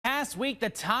Last week, the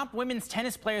top women's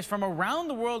tennis players from around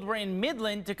the world were in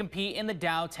Midland to compete in the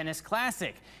Dow Tennis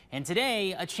Classic. And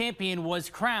today, a champion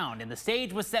was crowned, and the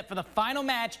stage was set for the final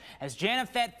match as Jana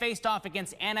Fett faced off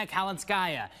against Anna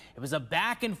Kalinskaya. It was a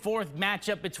back-and-forth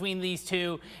matchup between these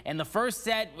two. In the first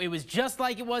set, it was just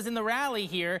like it was in the rally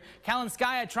here.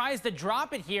 Kalinskaya tries to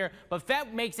drop it here, but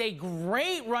Fett makes a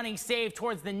great running save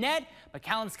towards the net, but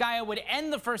Kalinskaya would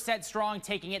end the first set strong,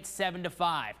 taking it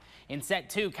 7-5. In set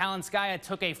two, Kalinskaya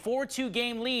took a 4-2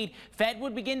 game lead. Fett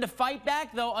would begin to fight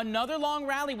back, though another long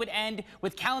rally would end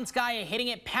with Kalinskaya hitting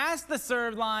it past the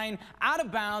serve line, out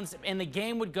of bounds, and the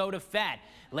game would go to Fett.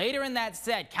 Later in that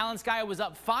set, Kalinskaya was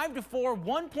up 5-4,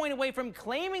 1 point away from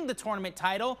claiming the tournament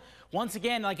title. Once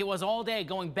again, like it was all day,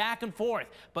 going back and forth.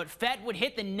 But Fett would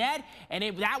hit the net,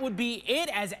 and that would be it,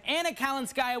 as Anna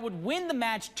Kalinskaya would win the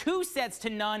match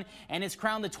 2-0 and is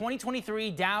crowned the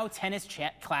 2023 Dow Tennis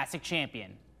Classic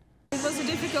champion. It was a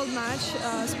difficult match,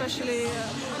 especially,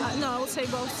 I would say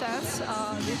both sets.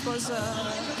 It was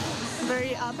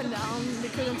very up and down. We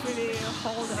couldn't really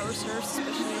hold our serves,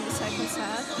 especially in the second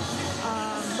set.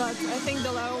 But I think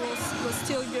the level was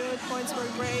still good, points were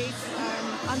great,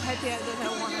 and I'm happy that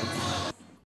I won it.